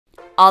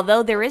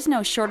Although there is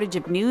no shortage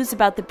of news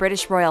about the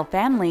British royal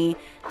family,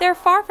 they're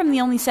far from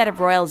the only set of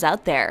royals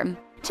out there.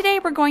 Today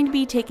we're going to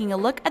be taking a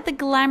look at the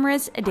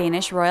glamorous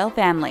Danish royal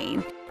family.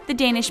 The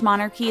Danish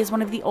monarchy is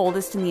one of the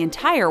oldest in the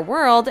entire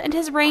world and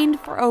has reigned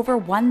for over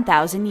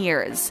 1,000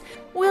 years.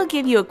 We'll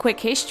give you a quick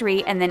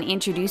history and then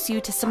introduce you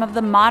to some of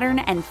the modern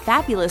and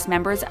fabulous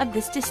members of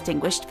this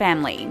distinguished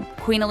family.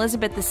 Queen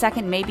Elizabeth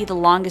II may be the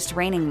longest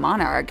reigning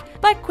monarch,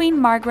 but Queen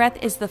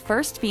Margrethe is the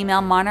first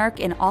female monarch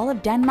in all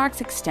of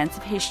Denmark's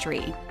extensive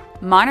history.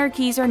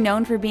 Monarchies are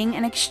known for being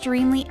an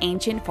extremely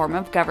ancient form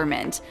of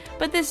government,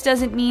 but this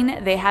doesn't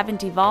mean they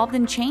haven't evolved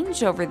and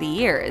changed over the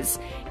years.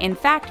 In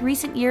fact,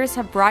 recent years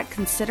have brought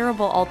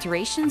considerable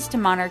alterations to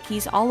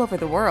monarchies all over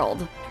the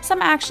world.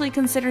 Some actually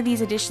consider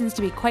these additions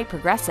to be quite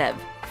progressive.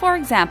 For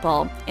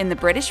example, in the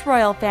British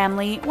royal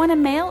family, when a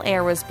male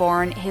heir was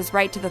born, his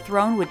right to the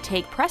throne would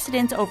take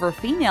precedence over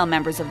female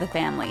members of the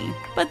family.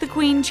 But the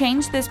Queen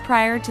changed this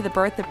prior to the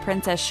birth of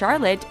Princess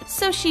Charlotte,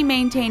 so she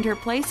maintained her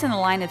place in the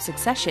line of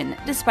succession,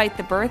 despite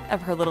the birth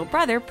of her little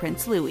brother,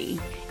 Prince Louis.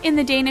 In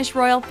the Danish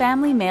royal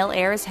family, male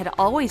heirs had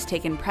always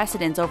taken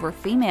precedence over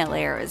female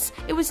heirs.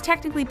 It was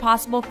technically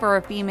possible for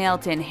a female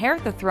to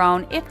inherit the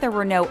throne if there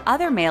were no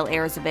other male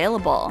heirs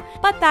available,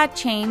 but that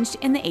changed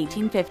in the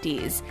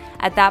 1850s.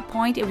 At that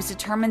point, it was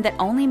determined that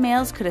only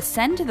males could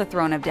ascend to the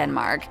throne of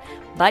Denmark.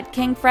 But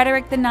King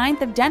Frederick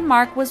IX of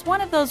Denmark was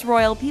one of those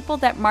royal people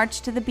that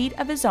marched to the beat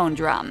of his own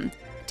drum.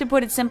 To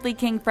put it simply,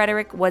 King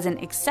Frederick was an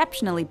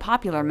exceptionally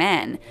popular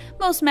man.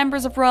 Most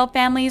members of royal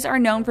families are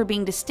known for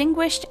being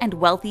distinguished and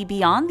wealthy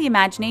beyond the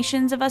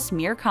imaginations of us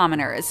mere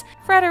commoners.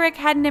 Frederick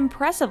had an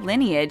impressive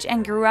lineage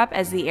and grew up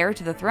as the heir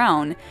to the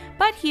throne,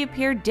 but he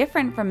appeared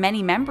different from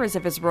many members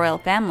of his royal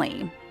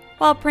family.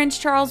 While Prince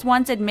Charles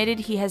once admitted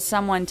he has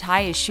someone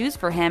tie his shoes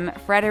for him,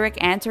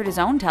 Frederick answered his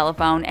own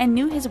telephone and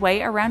knew his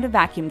way around a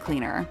vacuum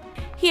cleaner.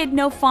 He had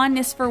no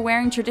fondness for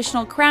wearing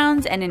traditional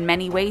crowns and in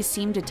many ways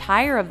seemed to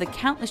tire of the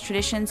countless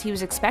traditions he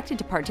was expected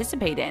to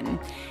participate in.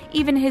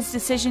 Even his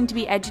decision to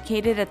be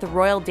educated at the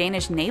Royal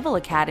Danish Naval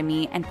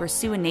Academy and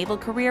pursue a naval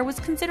career was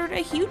considered a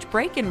huge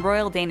break in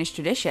Royal Danish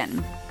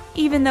tradition.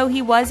 Even though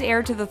he was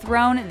heir to the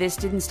throne, this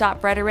didn't stop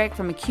Frederick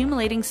from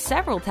accumulating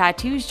several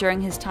tattoos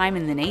during his time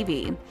in the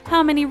Navy.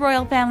 How many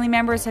royal family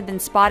members have been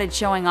spotted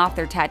showing off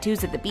their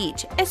tattoos at the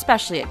beach,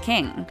 especially at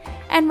King?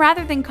 And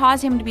rather than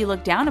cause him to be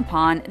looked down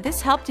upon,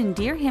 this helped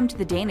endear him to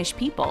the Danish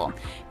people.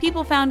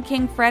 People found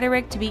King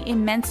Frederick to be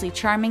immensely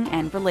charming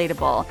and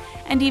relatable,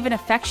 and even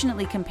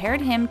affectionately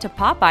compared him to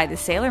Popeye the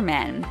Sailor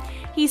Man.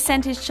 He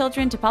sent his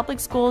children to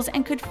public schools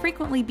and could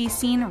frequently be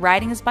seen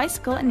riding his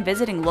bicycle and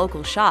visiting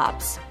local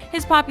shops.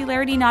 His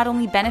popularity not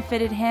only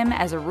benefited him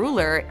as a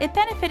ruler, it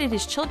benefited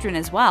his children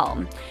as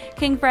well.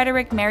 King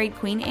Frederick married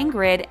Queen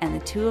Ingrid, and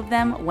the two of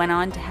them went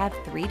on to have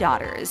 3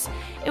 daughters.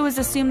 It was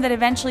assumed that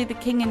eventually the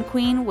king and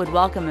queen would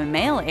welcome a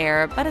male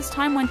heir, but as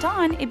time went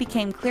on, it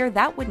became clear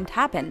that wouldn't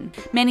happen.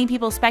 Many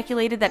people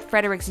speculated that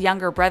Frederick's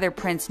younger brother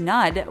Prince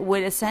Nud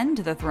would ascend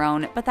to the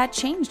throne, but that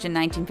changed in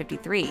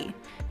 1953.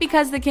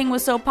 Because the king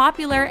was so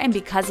popular and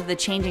because of the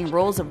changing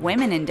roles of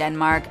women in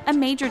Denmark, a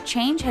major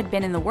change had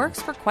been in the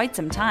works for quite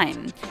some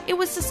time. It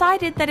was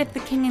decided that if the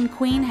king and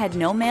queen had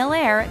no male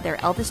heir,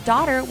 their eldest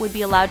daughter would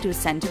be allowed to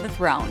ascend to the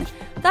throne.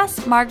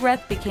 Thus,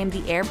 Margrethe became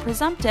the heir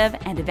presumptive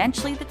and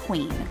eventually the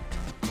queen.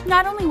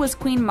 Not only was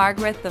Queen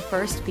Margrethe the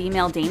first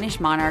female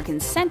Danish monarch in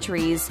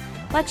centuries,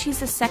 but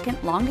she's the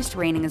second longest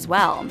reigning as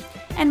well.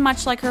 And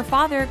much like her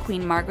father,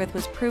 Queen Margrethe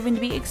was proven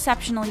to be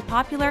exceptionally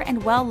popular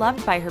and well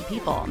loved by her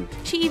people.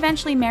 She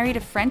eventually married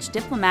a French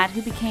diplomat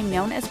who became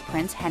known as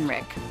Prince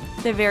Henrik,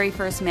 the very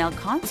first male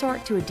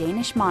consort to a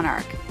Danish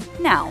monarch.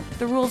 Now,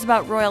 the rules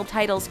about royal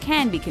titles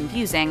can be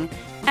confusing,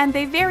 and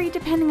they vary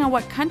depending on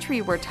what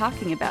country we're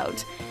talking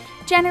about.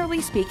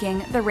 Generally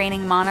speaking, the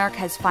reigning monarch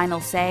has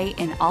final say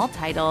in all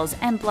titles,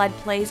 and blood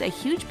plays a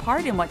huge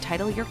part in what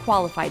title you're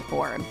qualified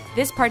for.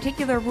 This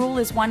particular rule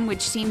is one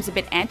which seems a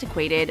bit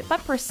antiquated,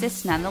 but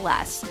persists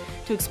nonetheless.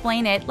 To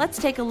explain it, let's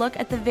take a look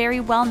at the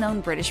very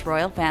well-known British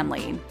royal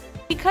family.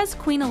 Because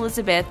Queen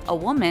Elizabeth, a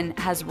woman,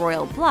 has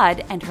royal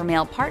blood and her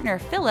male partner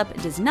Philip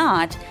does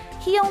not,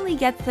 he only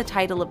gets the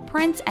title of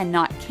prince and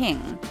not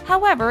king.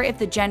 However, if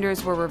the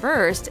genders were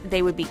reversed,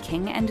 they would be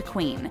king and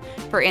queen.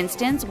 For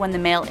instance, when the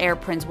male heir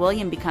Prince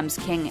William becomes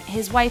king,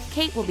 his wife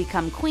Kate will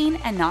become queen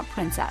and not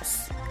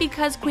princess.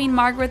 Because Queen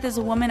Margrethe is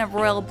a woman of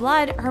royal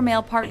blood, her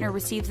male partner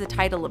receives the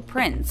title of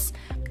prince.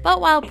 But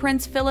while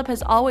Prince Philip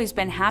has always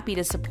been happy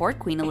to support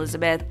Queen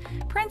Elizabeth,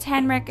 Prince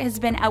Henrik has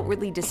been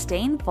outwardly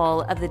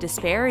disdainful of the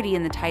disparity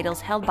in the titles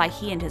held by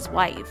he and his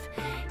wife.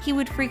 He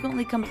would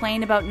frequently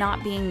complain about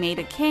not being made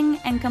a king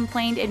and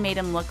complained it made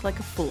him look like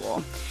a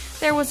fool.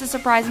 There was a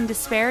surprising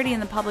disparity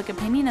in the public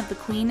opinion of the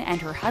Queen and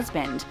her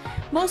husband.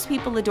 Most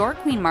people adore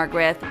Queen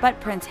Margrethe,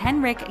 but Prince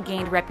Henrik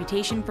gained a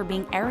reputation for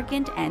being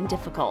arrogant and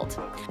difficult.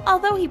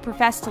 Although he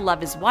professed to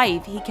love his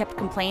wife, he kept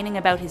complaining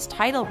about his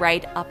title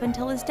right up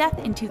until his death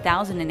in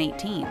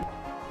 2018.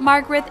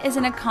 Margrethe is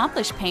an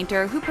accomplished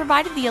painter who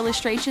provided the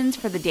illustrations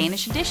for the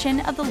Danish edition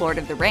of The Lord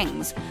of the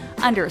Rings,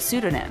 under a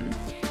pseudonym.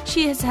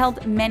 She has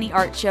held many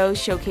art shows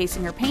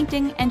showcasing her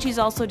painting, and she's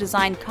also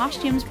designed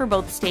costumes for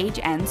both stage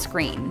and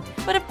screen.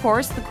 But of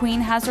course, the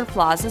Queen has her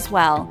flaws as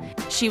well.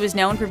 She was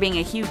known for being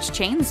a huge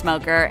chain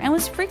smoker and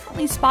was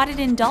frequently spotted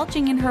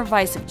indulging in her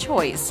vice of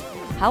choice.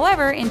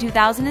 However, in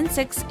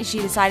 2006, she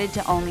decided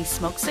to only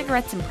smoke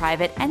cigarettes in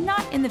private and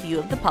not in the view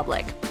of the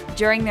public.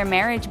 During their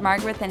marriage,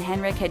 Margrethe and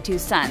Henrik had two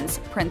sons,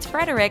 Prince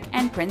Frederik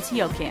and Prince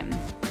Joachim.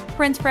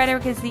 Prince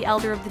Frederik is the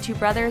elder of the two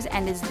brothers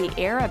and is the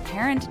heir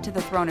apparent to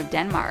the throne of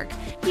Denmark.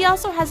 He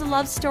also has a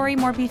love story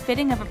more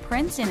befitting of a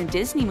prince in a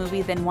Disney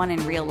movie than one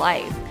in real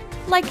life.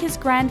 Like his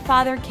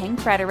grandfather, King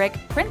Frederick,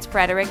 Prince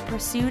Frederik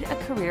pursued a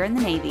career in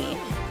the Navy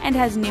and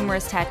has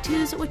numerous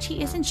tattoos which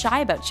he isn't shy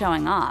about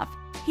showing off.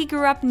 He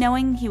grew up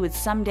knowing he would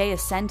someday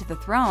ascend to the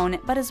throne,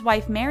 but his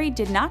wife Mary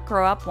did not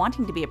grow up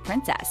wanting to be a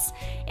princess.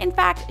 In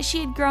fact, she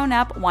had grown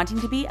up wanting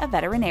to be a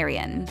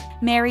veterinarian.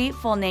 Mary,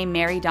 full name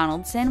Mary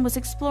Donaldson, was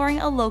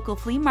exploring a local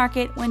flea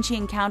market when she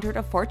encountered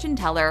a fortune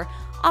teller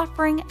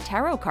offering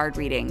tarot card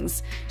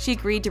readings. She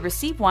agreed to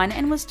receive one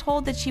and was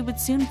told that she would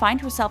soon find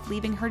herself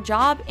leaving her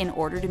job in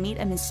order to meet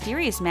a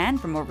mysterious man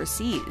from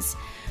overseas.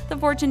 The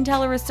fortune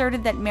teller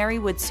asserted that Mary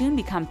would soon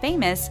become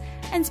famous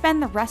and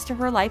spend the rest of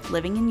her life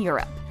living in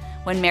Europe.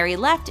 When Mary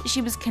left,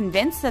 she was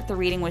convinced that the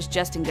reading was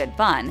just in good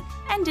fun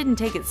and didn't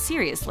take it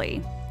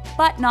seriously.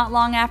 But not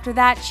long after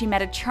that, she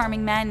met a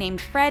charming man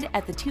named Fred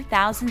at the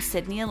 2000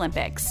 Sydney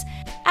Olympics.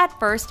 At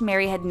first,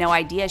 Mary had no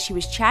idea she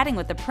was chatting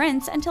with the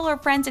prince until her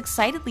friends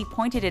excitedly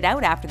pointed it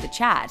out after the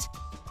chat.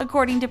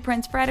 According to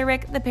Prince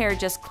Frederik, the pair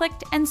just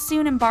clicked and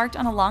soon embarked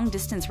on a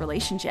long-distance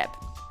relationship.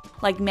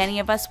 Like many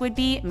of us would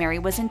be, Mary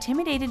was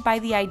intimidated by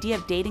the idea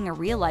of dating a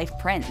real-life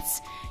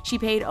prince. She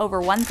paid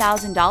over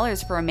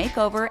 $1,000 for a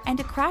makeover and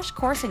a crash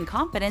course in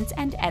confidence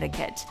and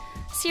etiquette.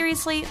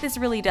 Seriously, this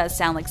really does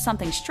sound like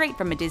something straight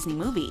from a Disney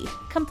movie,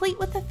 complete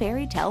with a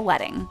fairy tale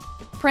wedding.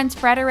 Prince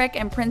Frederik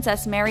and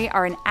Princess Mary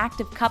are an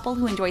active couple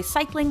who enjoy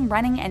cycling,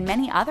 running, and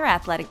many other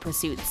athletic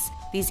pursuits.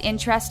 These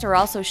interests are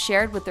also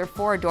shared with their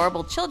four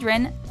adorable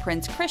children,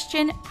 Prince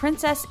Christian,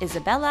 Princess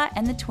Isabella,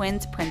 and the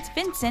twins Prince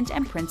Vincent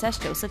and Princess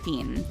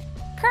Josephine.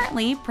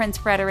 Currently, Prince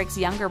Frederik's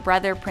younger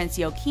brother, Prince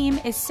Joachim,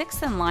 is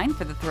sixth in line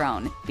for the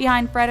throne,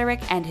 behind Frederik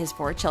and his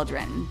four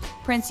children.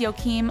 Prince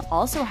Joachim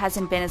also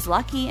hasn't been as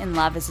lucky in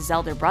love as his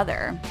elder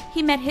brother.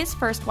 He met his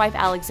first wife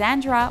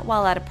Alexandra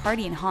while at a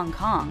party in Hong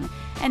Kong,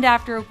 and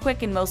after a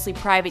quick and mostly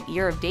private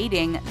year of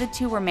dating, the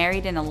two were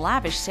married in a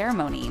lavish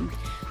ceremony.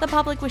 The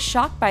public was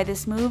shocked by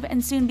this move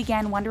and soon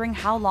began wondering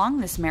how long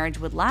this marriage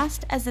would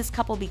last, as this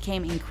couple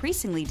became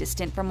increasingly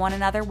distant from one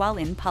another while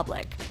in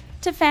public.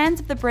 To fans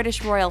of the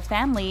British royal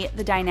family,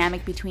 the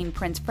dynamic between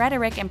Prince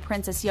Frederik and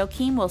Princess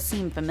Joachim will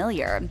seem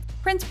familiar.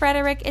 Prince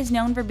Frederik is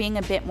known for being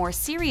a bit more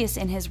serious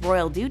in his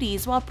royal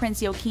duties, while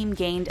Prince Joachim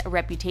gained a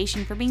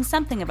reputation for being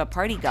something of a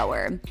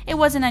partygoer. It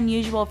wasn't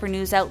unusual for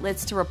news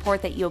outlets to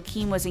report that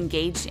Joachim was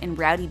engaged in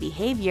rowdy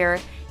behavior,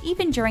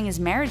 even during his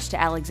marriage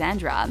to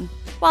Alexandra.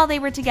 While they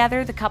were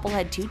together, the couple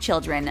had two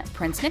children,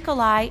 Prince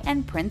Nikolai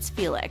and Prince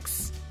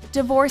Felix.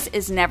 Divorce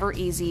is never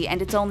easy,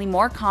 and it's only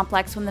more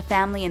complex when the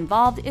family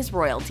involved is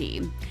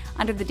royalty.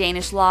 Under the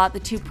Danish law, the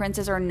two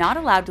princes are not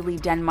allowed to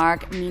leave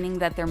Denmark, meaning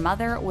that their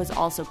mother was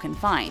also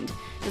confined.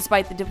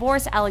 Despite the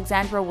divorce,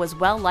 Alexandra was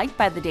well liked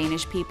by the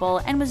Danish people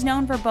and was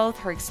known for both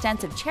her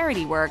extensive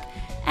charity work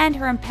and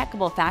her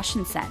impeccable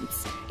fashion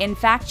sense. In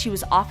fact, she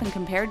was often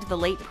compared to the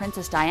late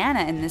Princess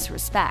Diana in this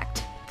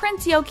respect.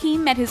 Prince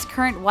Joachim met his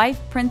current wife,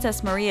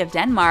 Princess Marie of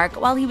Denmark,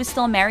 while he was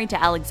still married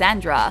to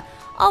Alexandra,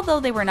 although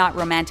they were not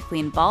romantically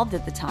involved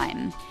at the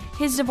time.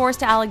 His divorce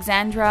to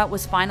Alexandra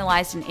was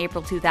finalized in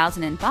April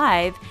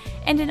 2005,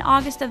 and in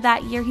August of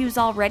that year he was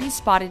already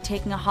spotted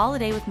taking a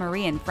holiday with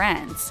Marie in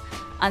France.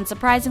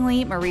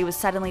 Unsurprisingly, Marie was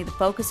suddenly the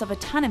focus of a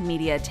ton of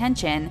media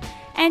attention,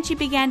 and she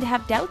began to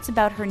have doubts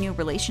about her new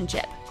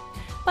relationship.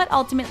 But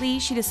ultimately,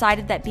 she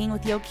decided that being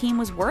with Joachim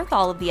was worth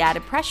all of the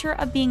added pressure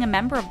of being a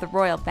member of the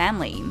royal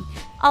family.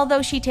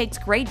 Although she takes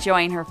great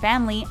joy in her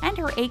family and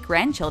her 8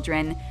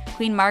 grandchildren,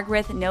 Queen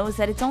Margrethe knows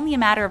that it's only a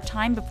matter of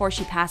time before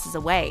she passes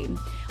away.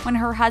 When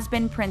her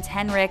husband, Prince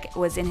Henrik,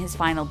 was in his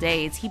final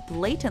days, he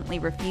blatantly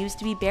refused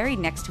to be buried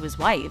next to his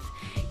wife.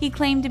 He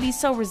claimed to be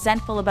so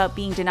resentful about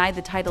being denied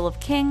the title of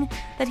king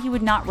that he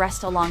would not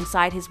rest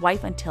alongside his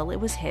wife until it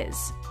was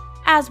his.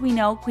 As we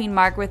know, Queen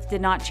Margrethe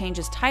did not change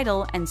his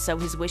title, and so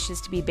his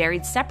wishes to be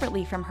buried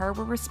separately from her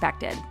were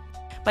respected.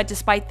 But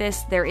despite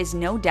this, there is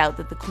no doubt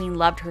that the Queen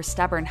loved her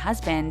stubborn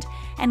husband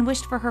and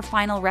wished for her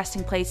final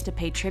resting place to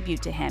pay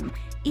tribute to him,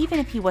 even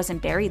if he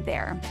wasn't buried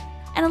there.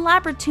 An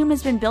elaborate tomb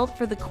has been built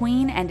for the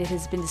Queen, and it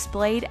has been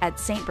displayed at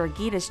St.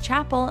 Birgitta's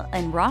Chapel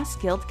in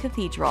Roskilde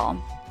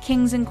Cathedral.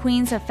 Kings and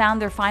queens have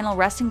found their final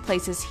resting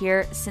places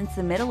here since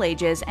the Middle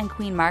Ages, and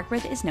Queen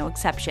Margrethe is no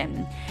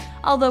exception.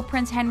 Although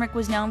Prince Henrik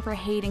was known for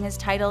hating his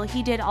title,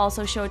 he did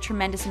also show a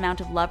tremendous amount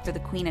of love for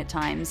the Queen at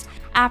times.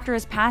 After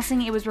his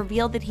passing, it was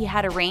revealed that he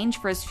had arranged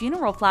for his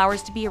funeral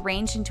flowers to be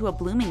arranged into a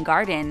blooming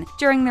garden.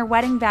 During their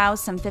wedding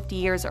vows some 50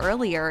 years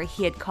earlier,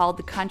 he had called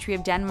the country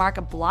of Denmark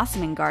a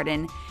blossoming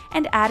garden,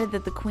 and added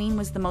that the Queen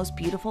was the most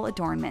beautiful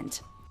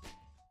adornment.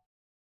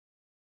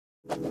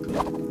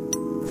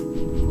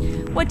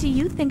 What do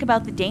you think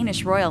about the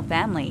Danish royal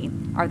family?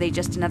 Are they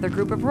just another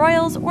group of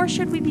royals, or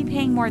should we be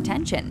paying more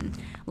attention?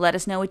 Let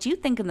us know what you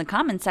think in the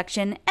comments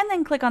section, and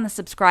then click on the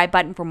subscribe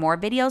button for more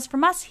videos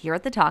from us here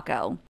at The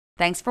Taco.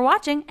 Thanks for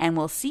watching, and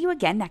we'll see you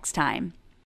again next time.